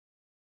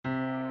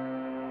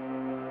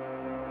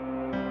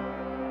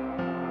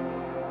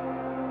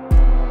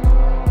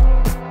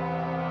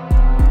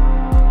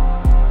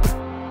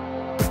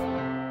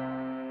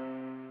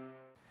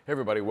Hey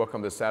everybody,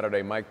 welcome to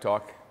Saturday Mike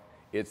Talk.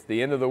 It's the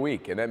end of the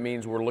week, and that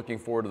means we're looking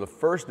forward to the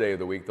first day of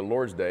the week, the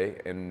Lord's Day,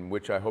 in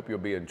which I hope you'll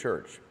be in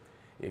church.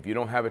 If you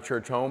don't have a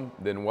church home,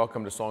 then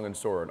welcome to Song and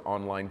Sword,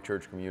 online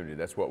church community.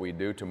 That's what we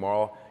do.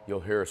 Tomorrow, you'll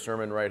hear a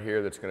sermon right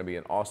here that's going to be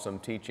an awesome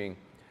teaching,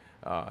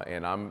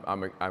 and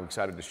I'm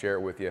excited to share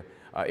it with you.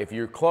 If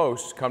you're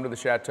close, come to the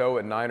Chateau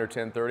at 9 or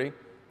 10:30.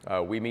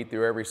 We meet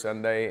there every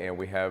Sunday, and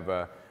we have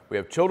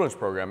children's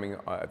programming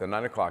at the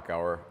 9 o'clock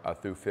hour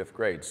through 5th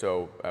grade.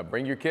 So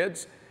bring your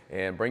kids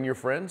and bring your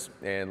friends,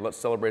 and let's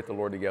celebrate the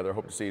Lord together.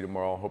 Hope to see you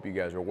tomorrow. Hope you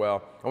guys are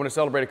well. I want to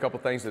celebrate a couple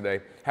things today.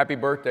 Happy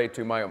birthday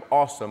to my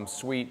awesome,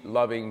 sweet,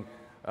 loving,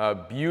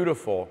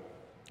 beautiful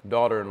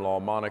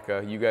daughter-in-law,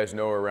 Monica. You guys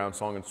know her around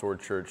Song and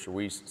Sword Church.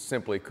 We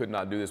simply could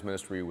not do this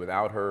ministry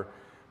without her,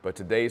 but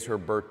today's her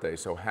birthday,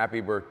 so happy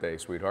birthday,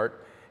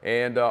 sweetheart.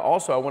 And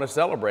also, I want to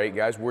celebrate,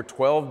 guys, we're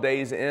 12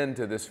 days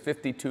into this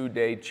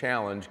 52-day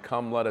challenge,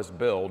 Come Let Us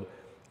Build,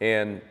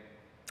 and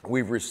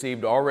we've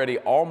received already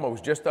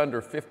almost just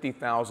under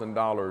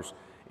 $50,000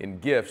 in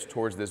gifts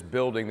towards this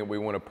building that we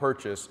want to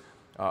purchase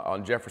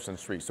on Jefferson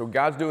Street. So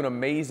God's doing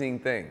amazing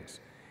things.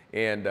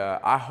 And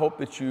I hope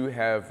that you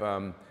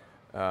have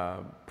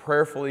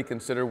prayerfully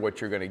considered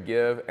what you're going to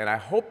give. And I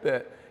hope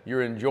that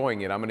you're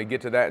enjoying it. I'm going to get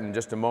to that in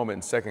just a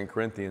moment in 2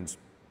 Corinthians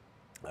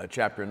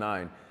chapter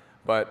 9.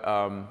 But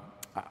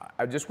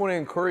I just want to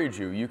encourage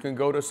you. You can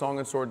go to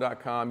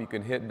songandsword.com. You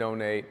can hit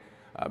donate.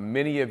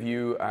 Many of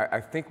you,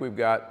 I think we've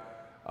got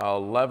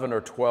 11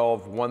 or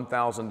 12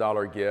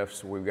 $1,000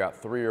 gifts. We've got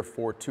 3 or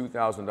 4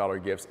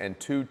 $2,000 gifts and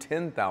 2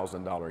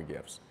 $10,000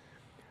 gifts.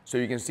 So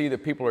you can see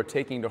that people are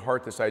taking to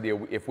heart this idea.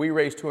 If we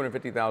raise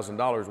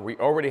 $250,000, we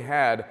already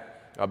had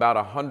about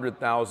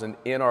 $100,000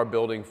 in our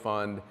building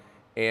fund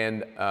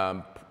and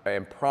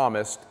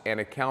promised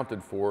and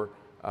accounted for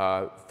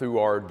through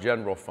our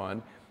general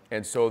fund.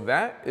 And so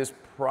that is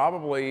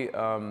probably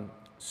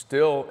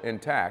still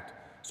intact.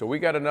 So we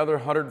got another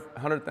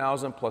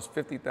 100,000 plus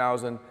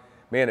 50,000.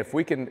 Man, if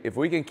we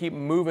can keep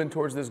moving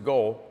towards this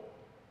goal,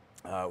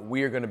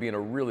 we are going to be in a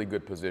really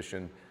good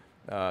position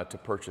to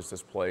purchase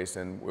this place.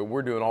 And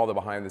we're doing all the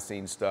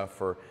behind-the-scenes stuff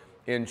for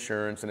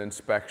insurance and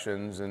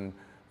inspections and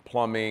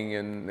plumbing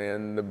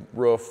and the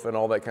roof and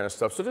all that kind of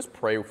stuff. So just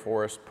pray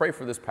for us. Pray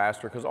for this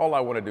pastor, because all I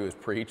want to do is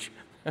preach.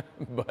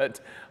 But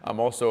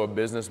I'm also a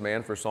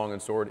businessman for Song and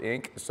Sword,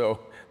 Inc. So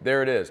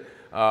there it is.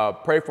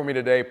 Pray for me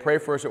today. Pray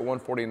for us at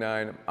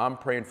 149. I'm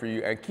praying for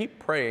you. And keep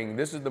praying.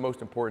 This is the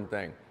most important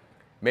thing.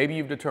 Maybe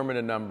you've determined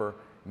a number.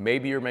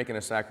 Maybe you're making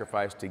a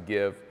sacrifice to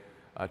give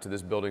to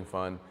this building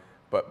fund.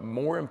 But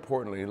more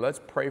importantly, let's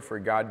pray for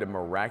God to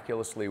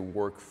miraculously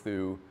work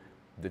through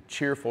the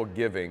cheerful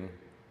giving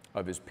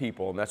of His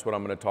people. And that's what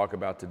I'm going to talk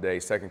about today,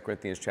 2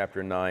 Corinthians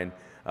chapter 9.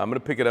 I'm going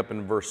to pick it up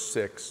in verse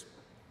 6.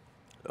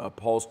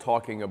 Paul's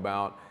talking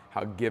about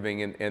how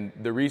giving, and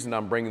the reason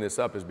I'm bringing this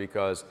up is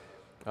because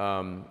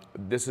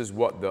this is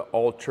what the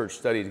all-church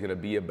study is going to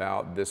be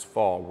about this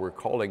fall. We're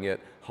calling it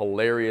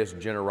Hilarious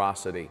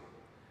Generosity.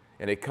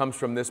 And it comes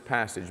from this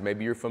passage.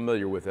 Maybe you're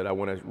familiar with it. I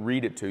want to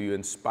read it to you,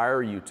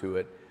 inspire you to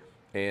it,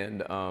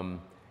 and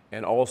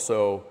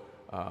also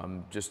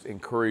just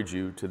encourage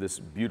you to this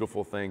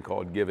beautiful thing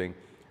called giving.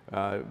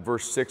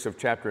 Verse 6 of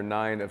chapter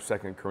 9 of 2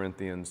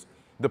 Corinthians.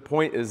 The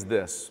point is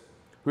this: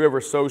 whoever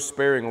sows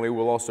sparingly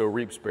will also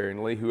reap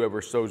sparingly.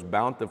 Whoever sows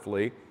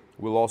bountifully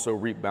will also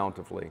reap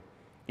bountifully.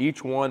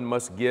 Each one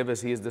must give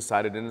as he has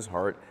decided in his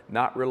heart,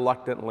 not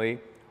reluctantly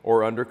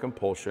or under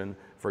compulsion,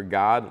 for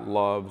God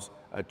loves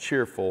a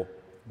cheerful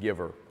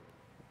giver.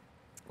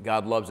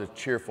 God loves a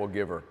cheerful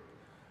giver.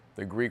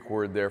 The Greek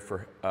word there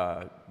for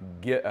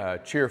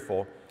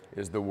cheerful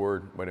is the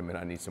word, wait a minute,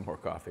 I need some more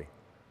coffee.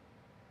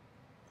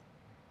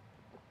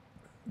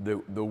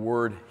 The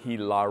word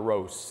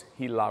hilaros.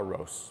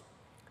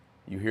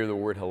 You hear the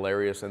word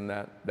hilarious in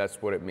that?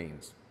 That's what it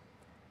means.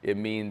 It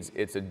means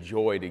it's a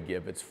joy to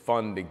give. It's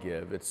fun to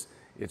give.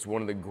 It's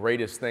one of the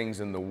greatest things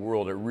in the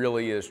world. It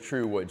really is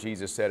true what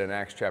Jesus said in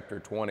Acts chapter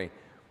 20.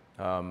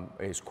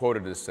 He's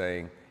quoted as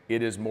saying,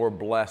 "It is more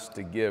blessed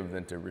to give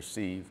than to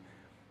receive."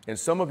 And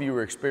some of you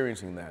are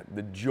experiencing that,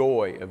 the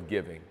joy of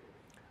giving.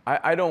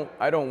 I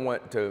don't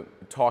want to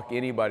talk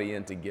anybody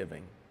into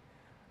giving.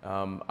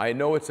 I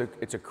know it's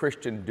a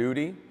Christian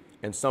duty,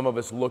 and some of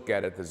us look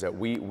at it as that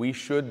we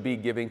should be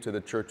giving to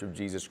the Church of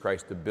Jesus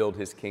Christ to build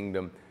His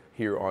kingdom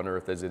here on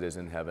earth as it is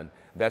in heaven.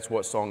 That's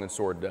what Song and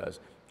Sword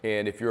does.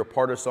 And if you're a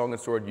part of Song and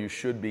Sword, you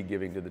should be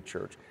giving to the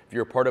church. If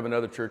you're a part of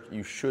another church,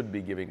 you should be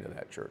giving to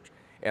that church.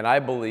 And I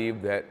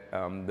believe that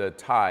the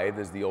tithe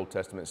is the Old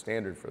Testament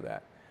standard for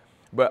that.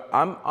 But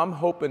I'm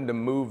hoping to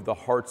move the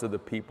hearts of the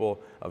people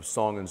of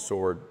Song and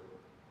Sword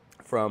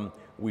from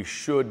we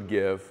should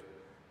give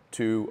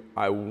to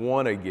I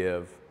want to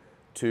give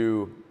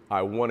to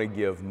I want to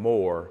give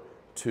more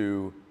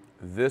to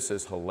this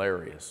is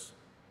hilarious.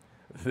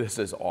 This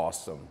is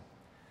awesome.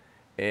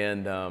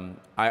 And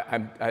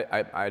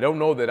I don't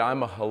know that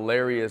I'm a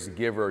hilarious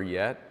giver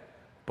yet,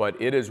 but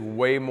it is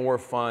way more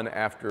fun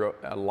after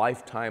a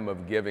lifetime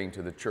of giving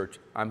to the church.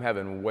 I'm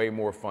having way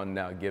more fun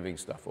now giving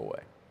stuff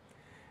away.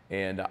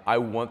 And I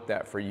want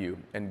that for you.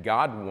 And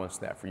God wants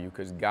that for you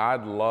because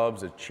God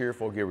loves a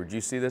cheerful giver. Do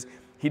you see this?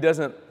 He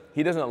doesn't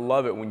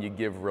love it when you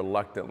give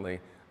reluctantly.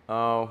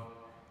 Oh,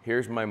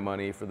 here's my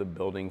money for the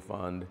building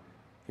fund.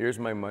 Here's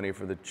my money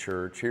for the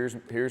church.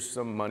 Here's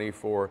some money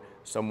for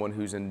someone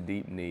who's in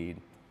deep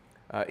need.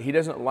 He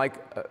doesn't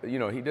like, he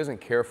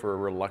doesn't care for a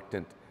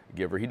reluctant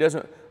giver. He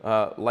doesn't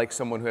like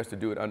someone who has to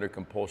do it under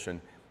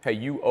compulsion. Hey,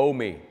 you owe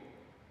me,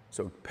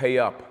 so pay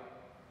up.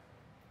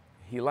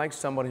 He likes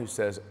someone who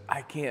says,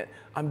 I can't,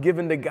 I'm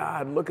giving to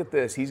God. Look at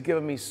this. He's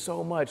given me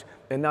so much,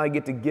 and now I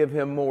get to give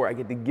him more. I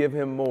get to give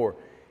him more.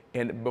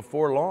 And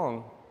before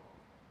long,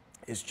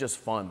 it's just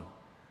fun.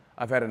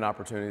 I've had an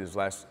opportunity this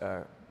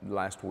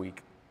last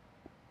week,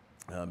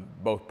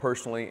 both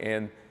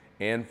personally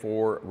and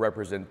for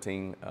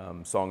representing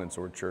Song and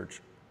Sword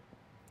Church,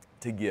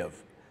 to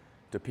give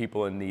to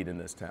people in need in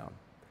this town.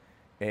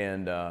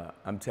 And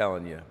I'm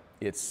telling you,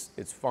 it's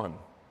fun.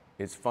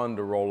 It's fun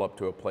to roll up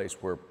to a place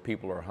where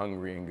people are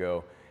hungry and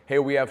go, hey,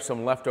 we have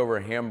some leftover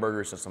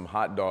hamburgers and some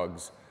hot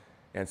dogs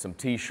and some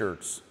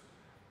t-shirts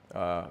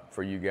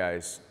for you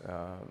guys,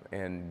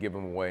 and give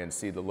them away and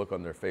see the look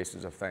on their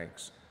faces of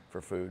thanks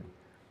for food.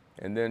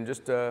 And then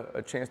just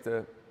a chance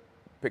to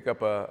pick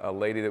up a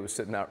lady that was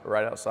sitting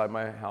right outside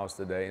my house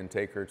today and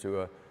take her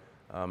to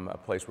a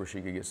place where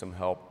she could get some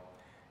help.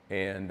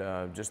 And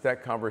just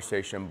that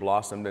conversation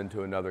blossomed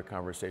into another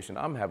conversation.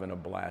 I'm having a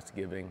blast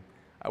giving.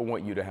 I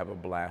want you to have a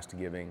blast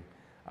giving.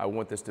 I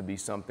want this to be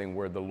something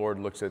where the Lord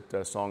looks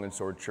at Song and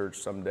Sword Church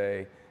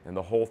someday and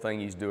the whole thing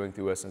he's doing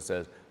through us and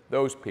says,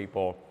 those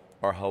people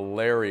are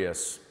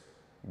hilarious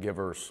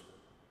givers.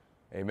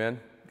 Amen.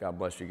 God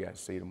bless you guys.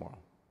 See you tomorrow.